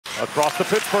across the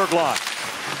Pittsburgh line.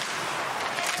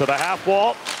 To the half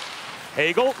wall.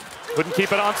 Hagel couldn't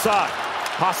keep it onside.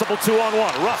 Possible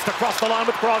 2-on-1. Rust across the line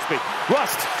with Crosby.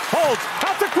 Rust holds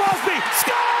out to Crosby.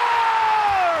 Score!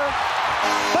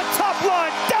 The top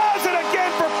line does it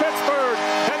again for Pittsburgh,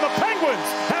 and the Penguins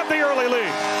have the early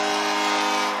lead.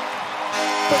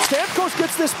 But Stamkos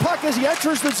gets this puck as he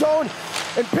enters the zone,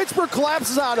 and Pittsburgh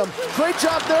collapses on him. Great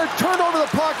job there. Turn over the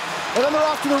puck, and then they're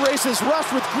off to the races.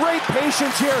 Rust with great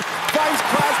patience here finds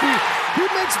Crosby. He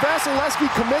makes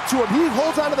Vasilevsky commit to him. He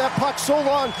holds onto that puck so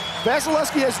long.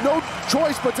 Vasilevsky has no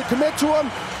choice but to commit to him.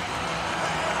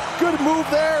 Good move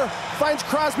there. Finds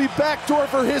Crosby backdoor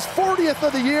for his 40th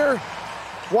of the year.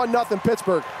 1-0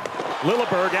 Pittsburgh.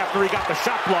 Lilleberg, after he got the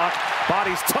shot block,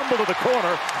 bodies tumble to the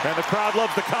corner, and the crowd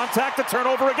loves the contact. To turn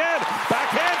over again.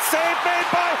 Backhand save made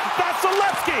by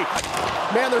Vasilevsky.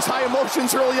 Man, there's high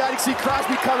emotions early on. You see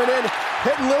Crosby coming in,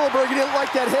 hitting Lilleberg. He didn't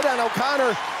like that hit on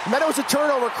O'Connor. And then it was a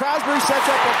turnover. Crosby sets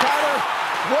up O'Connor.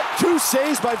 What two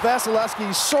saves by Vasilevsky.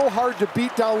 He's so hard to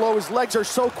beat down low. His legs are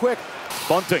so quick.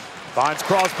 Bunting finds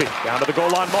Crosby. Down to the goal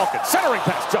line, Malkin. Centering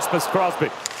pass, just missed Crosby.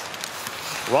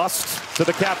 Rust to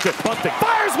the captain. Bunting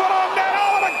fires one on net.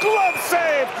 Oh, and a glove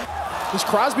save. As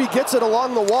Crosby gets it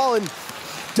along the wall, and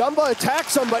Dumba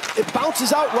attacks him, but it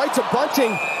bounces out right to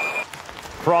Bunting.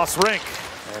 Cross rink.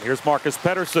 And here's Marcus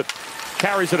Pettersson.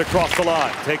 Carries it across the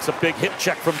line. Takes a big hit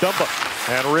check from Dumba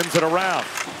and rims it around.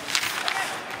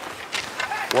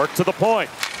 Work to the point.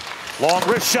 Long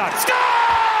wrist shot. Score!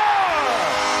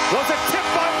 Was it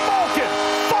tipped by Malkin?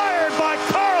 Fired by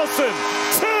Carlson.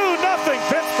 2-0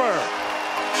 Pittsburgh.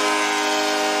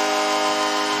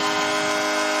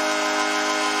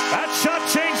 That shot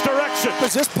changed direction.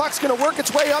 Because this puck's going to work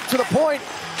its way up to the point.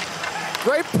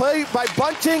 Great play by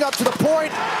Bunting up to the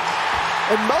point.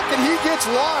 And Malkin, he gets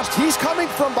lost. He's coming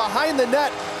from behind the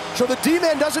net. So the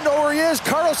D-man doesn't know where he is.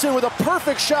 Carlson with a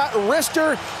perfect shot.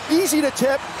 Wrister, easy to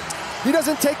tip. He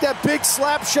doesn't take that big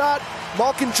slap shot.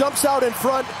 Malkin jumps out in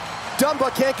front. Dumba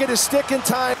can't get his stick in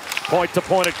time. Point to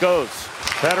point it goes.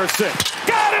 Pettersson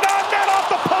got it on net off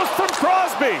the post from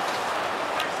Crosby.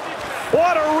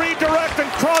 What a redirect,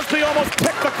 and Crosby almost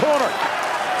picked the corner.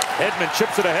 Edmund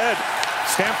chips it ahead.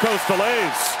 Stamkos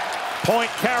delays.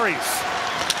 Point carries.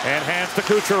 And hands to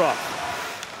Kucherov.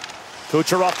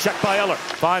 Kucherov checked by Eller.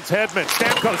 Finds Hedman.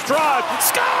 Stamkos drive.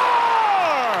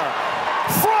 Score!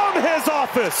 From his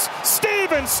office,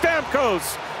 Steven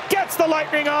Stamkos gets the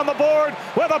Lightning on the board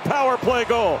with a power play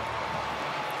goal.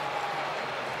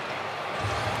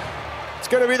 It's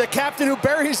going to be the captain who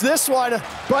buries this one,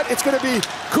 but it's going to be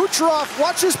Kucherov.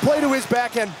 Watch his play to his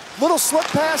backhand. Little slip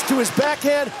pass to his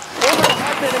backhand over to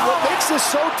Hedman, and what makes this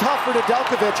so tough for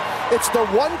Nedeljkovic, it's the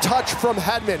one touch from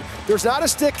Hedman. There's not a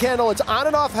stick handle. It's on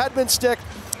and off Hedman's stick.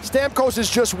 Stamkos is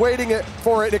just waiting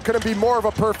for it. It couldn't be more of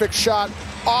a perfect shot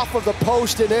off of the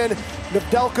post and in.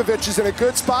 Nedeljkovic is in a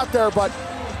good spot there, but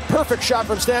perfect shot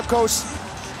from Stamkos.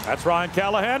 That's Ryan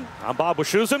Callahan. I'm Bob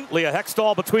Wischusen. Leah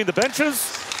Hextall between the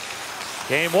benches.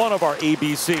 Game one of our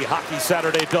ABC Hockey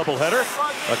Saturday doubleheader.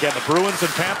 Again, the Bruins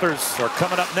and Panthers are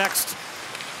coming up next.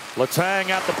 Letang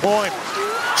at the point.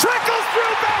 Trickles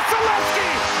through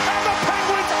Vasilevsky, and the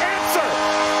Penguins answer.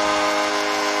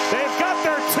 They've got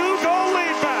their 2-goal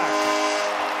lead back.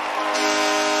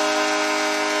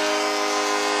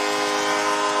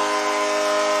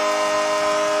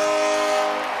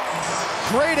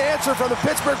 Great answer from the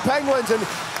Pittsburgh Penguins, and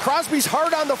Crosby's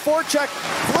hard on the forecheck.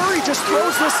 Fleury just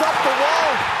throws this up the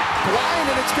wall, blind,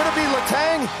 and it's going to be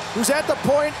Letang who's at the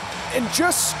point and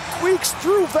just squeaks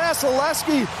through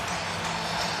Vasilevsky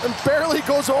and barely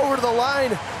goes over to the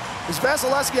line. As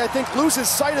Vasilevsky, I think, loses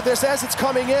sight of this as it's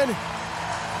coming in.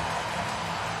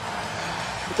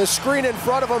 With the screen in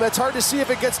front of him, it's hard to see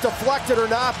if it gets deflected or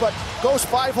not, but goes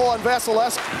 5-hole on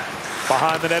Vasilevsky.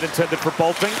 Behind the net intended for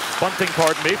Bunting,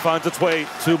 pardon me, finds its way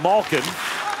to Malkin.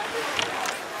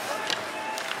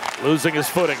 Losing his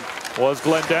footing was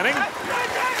Glendening.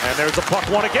 And there's a puck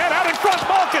won again, out in front,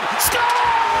 Malkin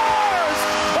scores!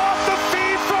 Off the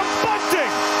feed from Bunting,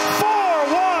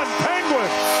 4-1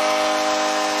 Penguins.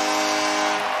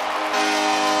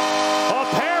 A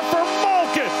pair for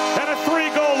Malkin and a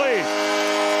 3-goal lead.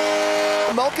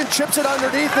 Malkin chips it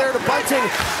underneath there to Bunting,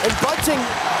 and Bunting,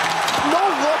 no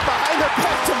look behind the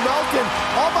back to Malkin,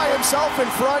 all by himself in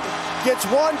front, gets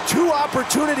 1-2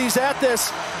 opportunities at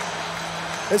this.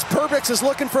 As Perbix is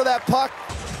looking for that puck.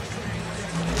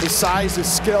 His size, his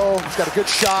skill, he's got a good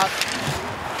shot.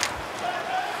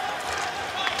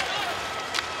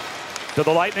 Do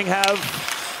the Lightning have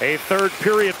a third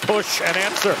period push and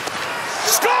answer?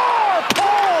 Score!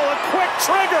 Paul, a quick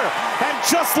trigger! And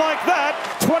just like that,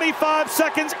 25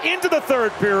 seconds into the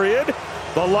third period,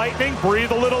 The Lightning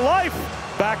breathe a little life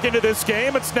back into this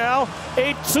game. It's now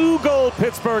a 2-goal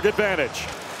Pittsburgh advantage.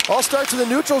 All starts in the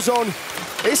neutral zone.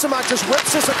 Eyssimont just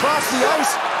whips this across the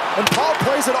ice, and Paul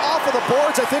plays it off of the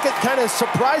boards. I think it kind of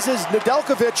surprises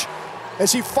Nedeljkovic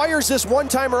as he fires this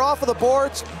one-timer off of the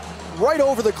boards right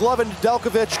over the glove of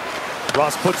Nedeljkovic.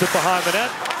 Ross puts it behind the net.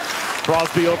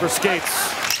 Crosby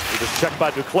overskates. It is checked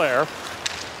by Duclair.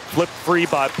 Flipped free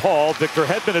by Paul. Victor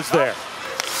Hedman is there.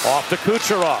 Off to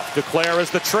Kucherov. Duclair is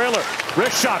the trailer.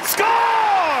 Wrist shot. Score!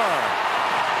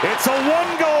 It's a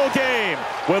 1-goal game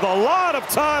with a lot of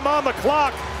time on the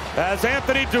clock as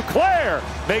Anthony Duclair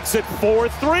makes it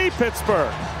 4-3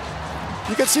 Pittsburgh.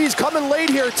 You can see he's coming late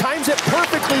here. Times it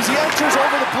perfectly as he enters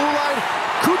over the blue line.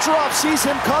 Kucherov sees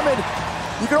him coming.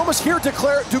 You can almost hear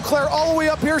Duclair all the way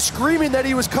up here screaming that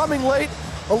he was coming late.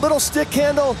 A little stick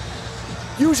handle.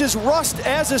 Uses Rust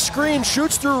as a screen,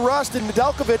 shoots through Rust, and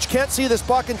Nedeljkovic can't see this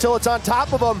puck until it's on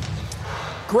top of him.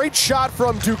 Great shot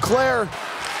from Duclair.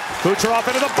 Kucherov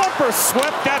into the bumper,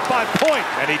 swept that by Point,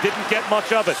 and he didn't get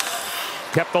much of it.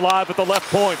 Kept alive at the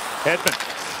left point. Hedman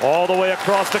all the way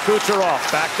across to Kucherov.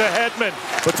 Back to Hedman,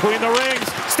 between the rings.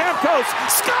 Stamkos,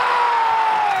 score!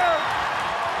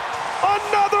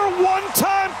 Another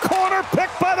one-time corner pick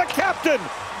by the captain.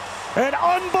 And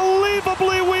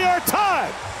unbelievably, we are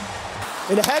tied.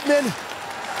 And Hedman,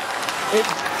 and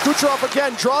Kucherov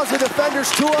again draws the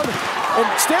defenders to him, and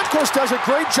Stamkos does a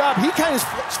great job. He kind of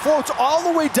floats all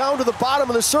the way down to the bottom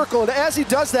of the circle, and as he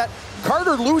does that,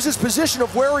 Carter loses position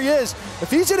of where he is.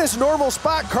 If he's in his normal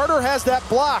spot, Carter has that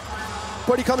block,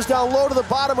 but he comes down low to the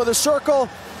bottom of the circle.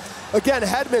 Again,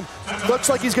 Hedman looks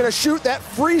like he's going to shoot. That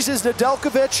freezes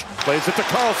Nedeljkovic. Plays it to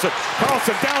Carlson.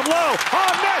 Carlson down low,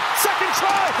 on net, second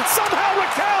try. Somehow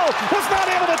Raquel was not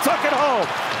able to tuck it home.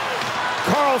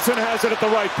 Carlson has it at the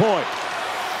right point.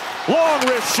 Long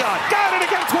wrist shot. Got it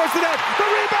again towards the net. The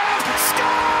rebound.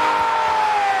 Score!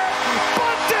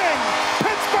 Bunting!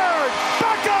 Pittsburgh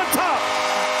back on top.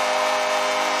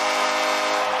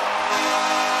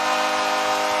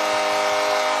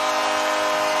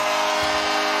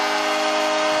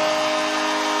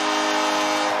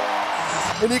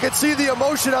 And you can see the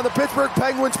emotion on the Pittsburgh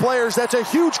Penguins players. That's a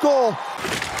huge goal.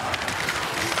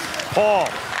 Paul.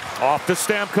 Off to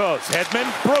Stamkos. Hedman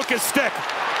broke his stick.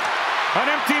 An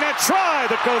empty net try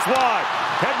that goes wide.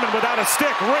 Hedman without a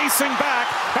stick, racing back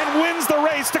and wins the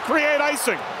race to create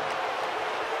icing.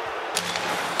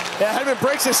 Yeah, Hedman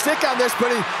breaks his stick on this,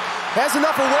 but he has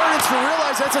enough awareness to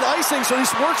realize that's an icing, so he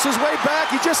works his way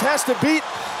back. He just has to beat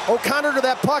O'Connor to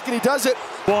that puck, and he does it.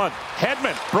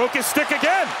 Hedman broke his stick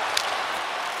again.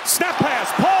 Snap pass,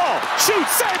 Paul,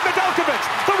 shoots, save Nedeljkovic,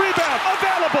 the rebound,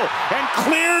 available, and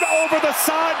cleared over the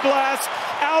side glass,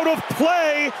 out of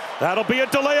play. That'll be a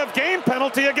delay of game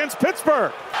penalty against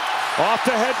Pittsburgh. Off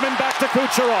to Hedman, back to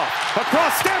Kucherov,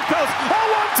 across Stamkos, a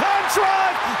one-time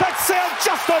drive that sailed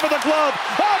just over the glove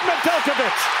of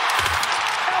Nedeljkovic.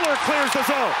 Eller clears the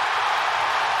zone.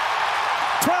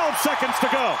 12 seconds to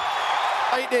go.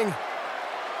 Lightning.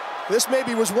 This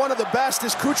maybe was one of the best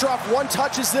as Kucherov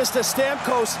one-touches this to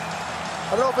Stamkos.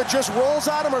 I don't know if it just rolls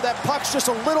on him or that puck's just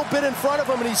a little bit in front of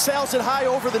him and he sails it high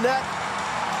over the net.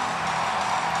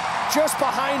 Just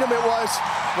behind him it was.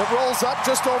 It rolls up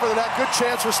just over the net. Good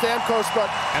chance for Stamkos, but...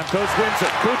 Stamkos wins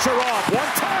it. Kucherov,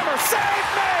 one-timer, save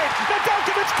made!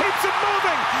 Nedeljkovic keeps it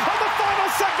moving on the final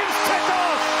seconds tick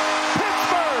off.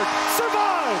 Pittsburgh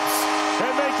survives,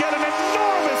 and they get an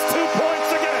enormous 2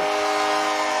 points again.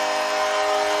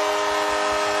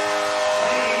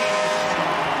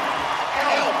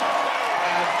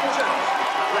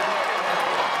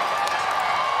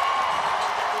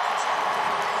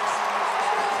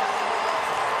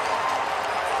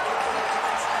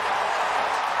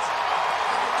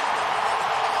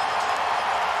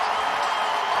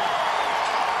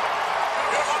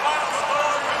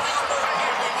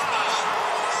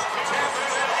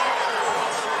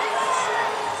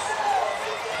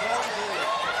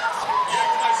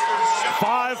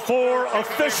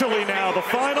 Officially now, the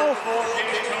final.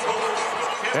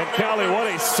 And Callie, what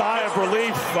a sigh of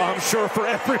relief, I'm sure, for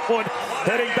everyone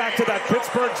heading back to that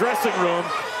Pittsburgh dressing room.